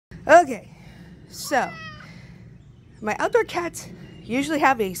Okay, so my outdoor cats usually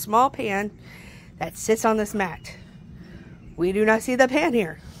have a small pan that sits on this mat. We do not see the pan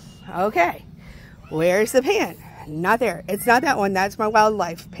here. Okay, where's the pan? Not there. It's not that one. That's my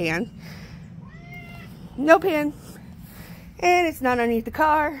wildlife pan. No pan. And it's not underneath the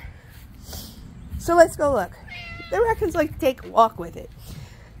car. So let's go look. The raccoons like to take a walk with it.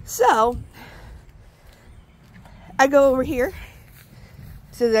 So I go over here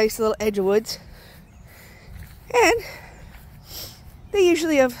to the nice little edge of woods. And they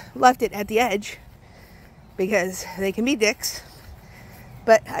usually have left it at the edge because they can be dicks.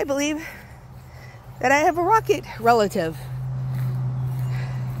 But I believe that I have a rocket relative.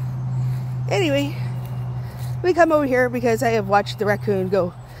 Anyway, we come over here because I have watched the raccoon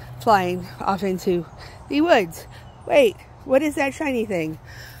go flying off into the woods. Wait, what is that shiny thing?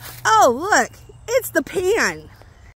 Oh, look, it's the pan.